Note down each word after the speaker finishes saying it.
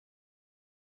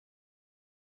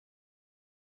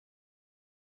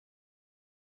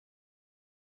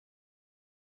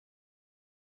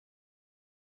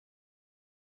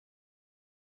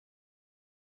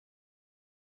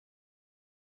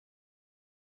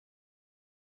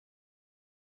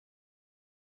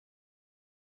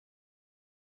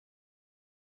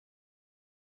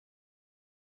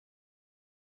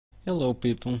Hello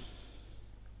people.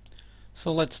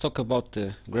 So let's talk about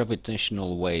the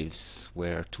gravitational waves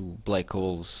where two black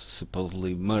holes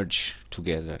supposedly merge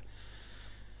together.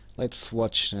 Let's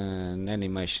watch an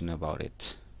animation about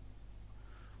it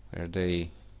where they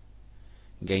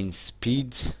gain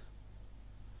speed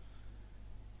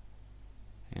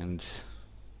and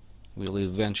will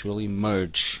eventually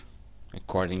merge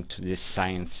according to the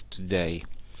science today.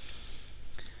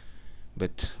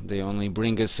 But they only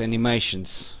bring us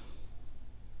animations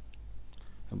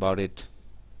about it,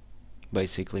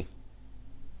 basically,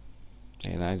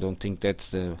 and I don't think that's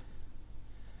the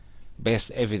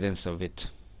best evidence of it.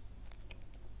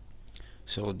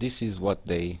 So this is what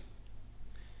they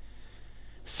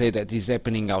say that is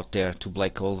happening out there. Two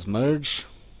black holes merge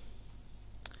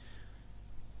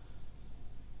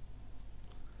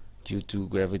due to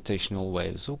gravitational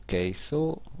waves. Okay,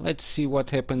 so let's see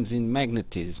what happens in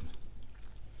magnetism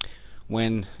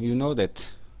when you know that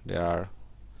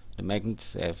the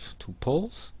magnets have two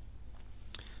poles.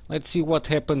 Let's see what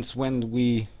happens when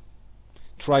we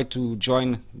try to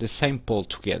join the same pole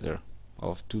together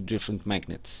of two different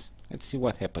magnets. Let's see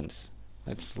what happens.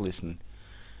 Let's listen.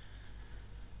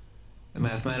 The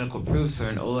mathematical proofs are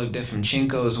in Oleg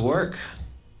Defimchenko's work.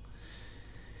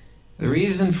 The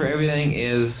reason for everything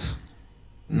is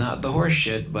not the horse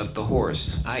shit, but the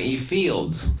horse, i.e.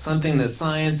 fields, something that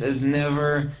science has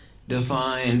never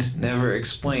defined, never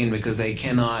explained, because they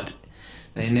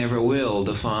never will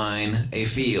define a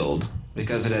field,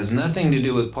 because it has nothing to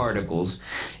do with particles.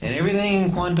 And everything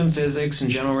in quantum physics and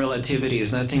general relativity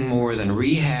is nothing more than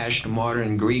rehashed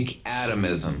modern Greek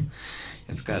atomism.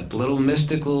 It's got little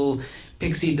mystical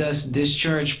pixie dust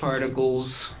discharge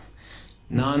particles,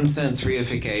 nonsense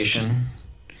reification.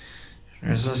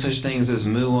 There's no such things as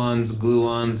muons,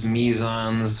 gluons,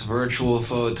 mesons, virtual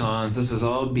photons. This is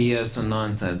all BS and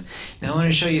nonsense. Now I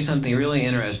want to show you something really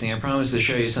interesting. I promise to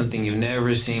show you something you've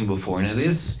never seen before. Now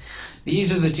these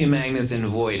are the two magnets in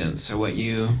avoidance, or what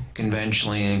you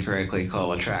conventionally and incorrectly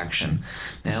call attraction.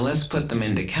 Now let's put them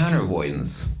into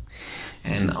counteravoidance.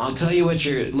 And I'll tell you what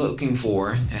you're looking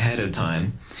for ahead of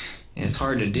time. And it's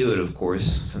hard to do it, of course,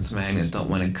 since magnets don't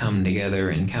want to come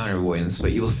together in counteravoidance.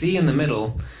 But you will see in the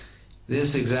middle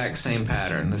this exact same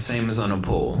pattern, the same as on a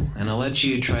pole. And I'll let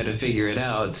you try to figure it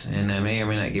out, and I may or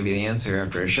may not give you the answer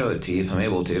after I show it to you if I'm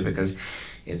able to, because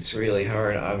it's really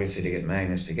hard, obviously, to get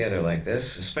magnets together like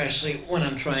this, especially when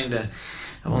I've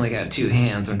only got two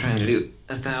hands. I'm trying to do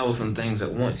 1,000 things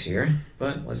at once here,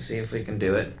 but let's see if we can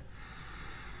do it.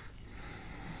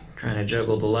 Trying to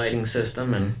juggle the lighting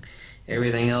system and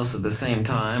everything else at the same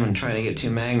time and try to get two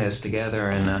magnets together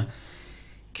in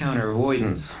counter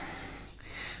avoidance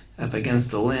up against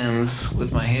the lens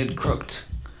with my head crooked.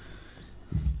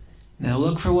 Now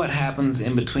look for what happens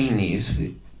in between these.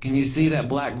 Can you see that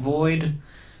black void?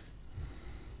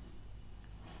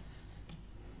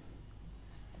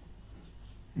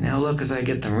 Now look as I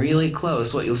get them really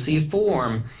close. What you'll see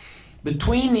form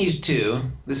between these two,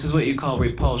 this is what you call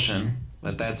repulsion,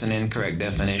 but that's an incorrect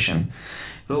definition.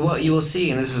 But what you will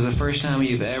see, and this is the first time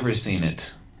you've ever seen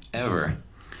it, ever,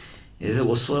 is it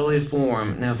will slowly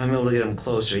form. Now if I'm able to get them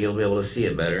closer, you'll be able to see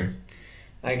it better.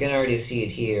 I can already see it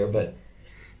here, but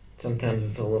sometimes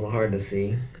it's a little hard to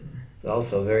see. It's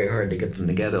also very hard to get them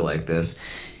together like this.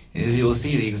 Is you will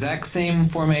see the exact same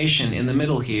formation in the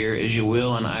middle here as you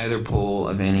will on either pole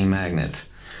of any magnet.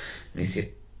 Let me see.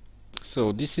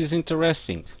 So this is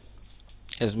interesting.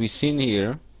 As we've seen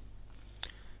here,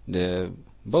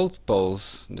 both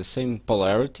poles, the same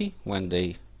polarity, when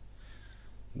they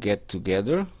get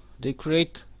together, they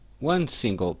create one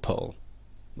single pole,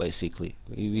 basically.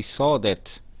 We saw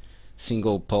that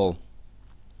single pole.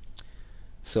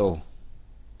 So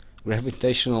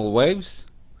gravitational waves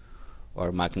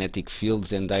or magnetic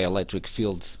fields and dielectric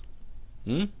fields,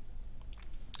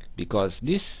 because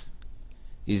this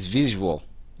is visual,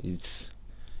 it's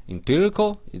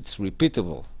empirical, it's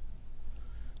repeatable.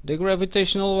 The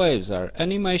gravitational waves are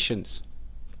animations.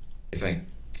 If I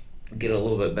get a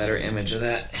little bit better image of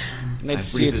that. I'm Let's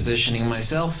see repositioning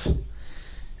myself.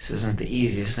 This isn't the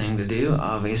easiest thing to do,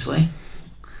 obviously.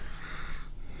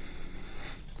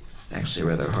 It's actually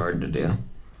rather hard to do.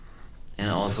 And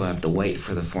I also have to wait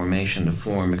for the formation to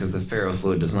form because the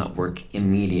ferrofluid does not work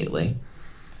immediately.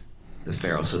 The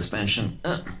ferro suspension.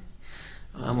 I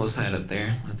almost had it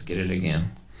there. Let's get it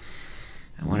again.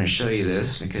 I want to show you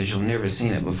this because you've never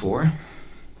seen it before.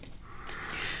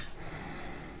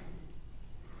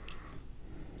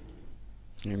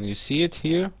 And you see it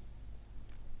here,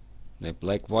 the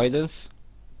black voidance,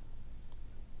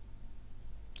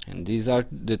 and these are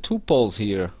the two poles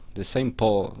here, the same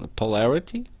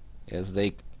polarity. As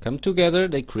they come together,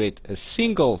 they create a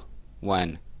single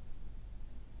one.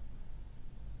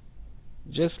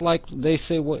 Just like they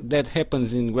say that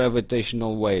happens in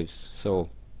gravitational waves. So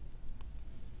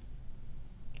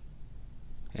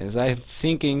as I'm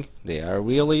thinking, they are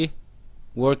really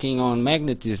working on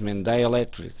magnetism and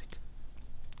dielectric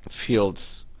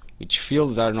fields, which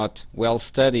fields are not well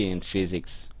studied in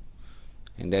physics,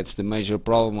 and that's the major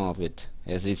problem of it.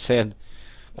 As it said,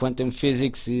 quantum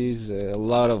physics is a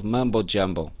lot of mumbo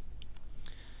jumbo.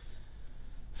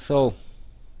 So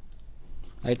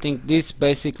I think this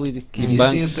basically Can you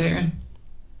see it there?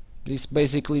 This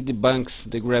basically debunks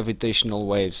the gravitational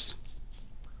waves,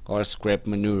 or scrap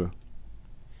manure.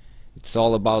 It's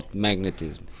all about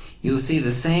magnetism. You'll see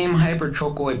the same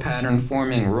hypertrochoid pattern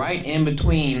forming right in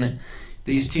between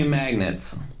these two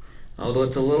magnets. Although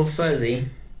it's a little fuzzy.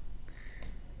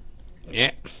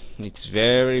 Yeah, it's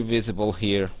very visible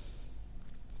here.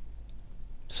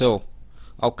 So,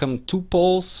 how come two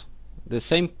poles, the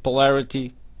same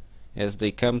polarity, as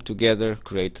they come together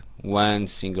create one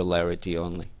singularity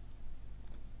only?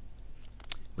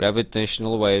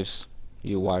 Gravitational waves,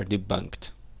 you are debunked.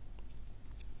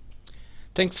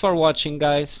 Thanks for watching,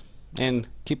 guys, and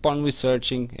keep on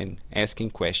researching and asking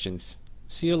questions.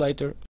 See you later.